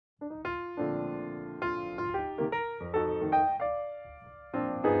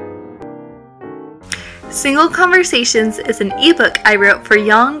Single Conversations is an ebook I wrote for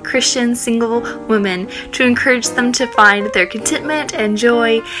young Christian single women to encourage them to find their contentment and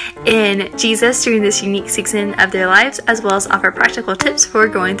joy in Jesus during this unique season of their lives, as well as offer practical tips for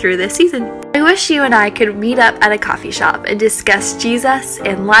going through this season. I wish you and I could meet up at a coffee shop and discuss Jesus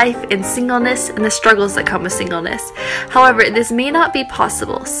and life and singleness and the struggles that come with singleness. However, this may not be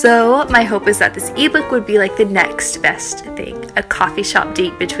possible, so my hope is that this ebook would be like the next best thing, a coffee shop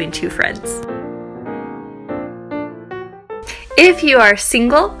date between two friends. If you are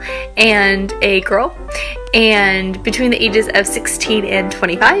single and a girl and between the ages of 16 and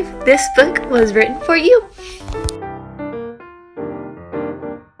 25, this book was written for you.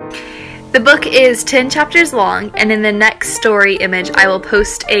 The book is 10 chapters long, and in the next story image I will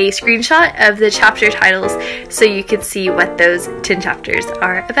post a screenshot of the chapter titles so you can see what those 10 chapters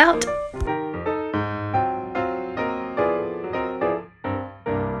are about.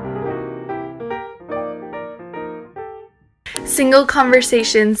 Single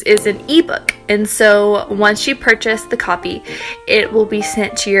Conversations is an ebook, and so once you purchase the copy, it will be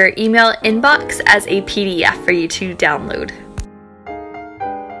sent to your email inbox as a PDF for you to download.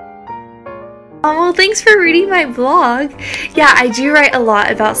 Oh, well, thanks for reading my blog. Yeah, I do write a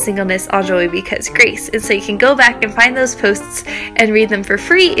lot about singleness on Joy Because Grace, and so you can go back and find those posts and read them for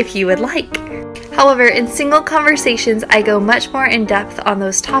free if you would like. However, in Single Conversations, I go much more in depth on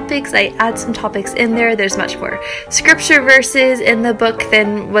those topics. I add some topics in there. There's much more scripture verses in the book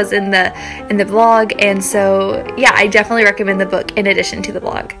than was in the blog, and so yeah, I definitely recommend the book in addition to the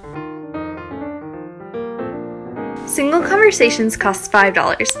blog. Single Conversations costs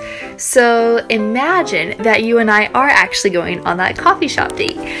 $5, so imagine that you and I are actually going on that coffee shop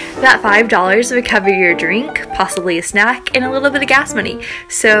date. That $5 would cover your drink, possibly a snack, and a little bit of gas money,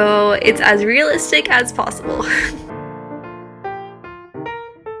 so it's as realistic as possible.